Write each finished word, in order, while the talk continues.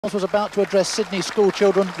Was about to address Sydney school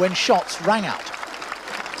children when shots rang out.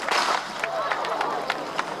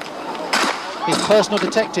 His personal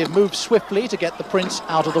detective moved swiftly to get the prince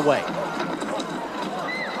out of the way.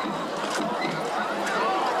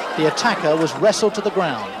 The attacker was wrestled to the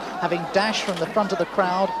ground, having dashed from the front of the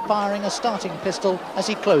crowd, firing a starting pistol as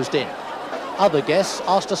he closed in. Other guests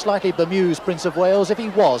asked a slightly bemused Prince of Wales if he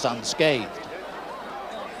was unscathed.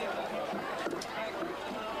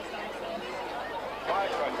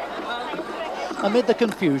 Amid the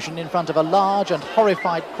confusion in front of a large and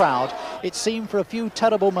horrified crowd, it seemed for a few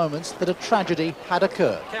terrible moments that a tragedy had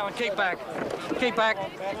occurred. Keep back. Keep back.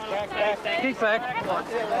 Keep back.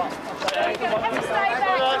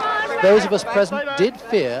 Those of us present did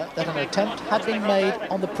fear that an attempt had been made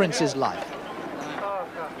on the prince's life.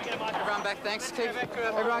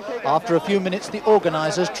 After a few minutes, the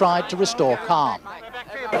organisers tried to restore calm.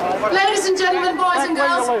 Ladies and gentlemen, boys and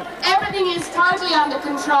girls, everything is totally under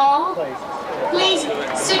control. Please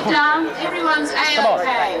sit down. Everyone's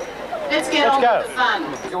A-OK. Let's get on with the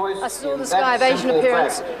fun. I saw this guy of Asian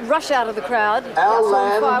appearance rush out of the crowd. I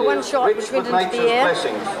saw him fire one shot which went into the air.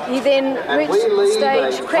 He then reached the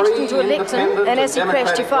stage, crashed into a lectern, and as he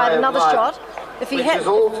crashed, he fired another shot. If he hadn't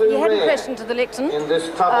crashed into the lectern, he would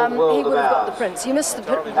have got the prince. He narrowly missed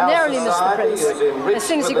the prince. As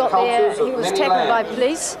soon as he got there, he was tackled by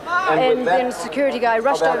police, and then a security guy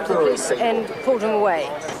rushed over to the police and pulled him away.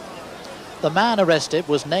 The man arrested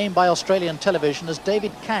was named by Australian television as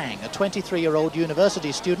David Kang, a 23-year-old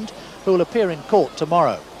university student who will appear in court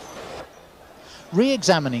tomorrow.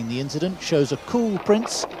 Re-examining the incident shows a cool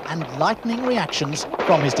prince and lightning reactions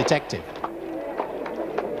from his detective.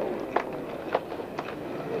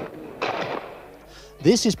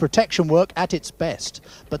 This is protection work at its best,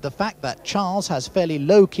 but the fact that Charles has fairly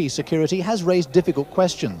low-key security has raised difficult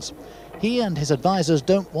questions. He and his advisors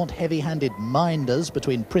don't want heavy-handed minders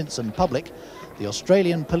between prince and public. The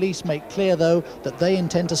Australian police make clear, though, that they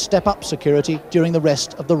intend to step up security during the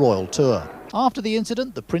rest of the royal tour. After the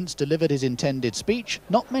incident, the prince delivered his intended speech,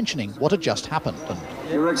 not mentioning what had just happened.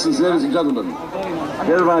 Your Excellency, ladies and gentlemen,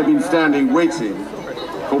 here have I been standing waiting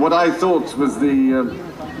for what I thought was the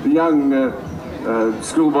young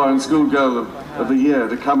schoolboy and schoolgirl of the year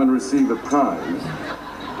to come and receive a prize.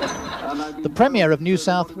 The Premier of New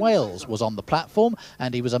South Wales was on the platform,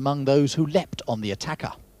 and he was among those who leapt on the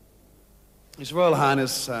attacker. His Royal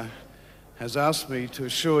Highness has asked me to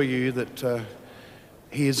assure you that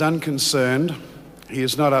he is unconcerned, he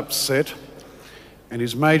is not upset, and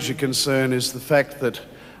his major concern is the fact that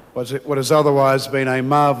what has otherwise been a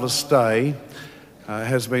marvellous day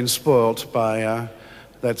has been spoilt by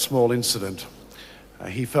that small incident.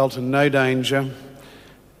 He felt in no danger,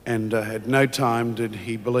 and at no time did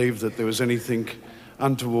he believe that there was anything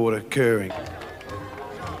untoward occurring.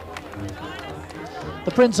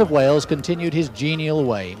 The Prince of Wales continued his genial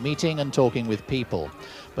way, meeting and talking with people.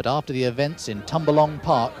 But after the events in Tumbalong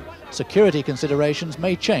Park, security considerations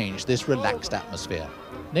may change this relaxed atmosphere.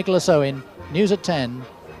 Nicholas Owen, News at 10,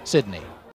 Sydney.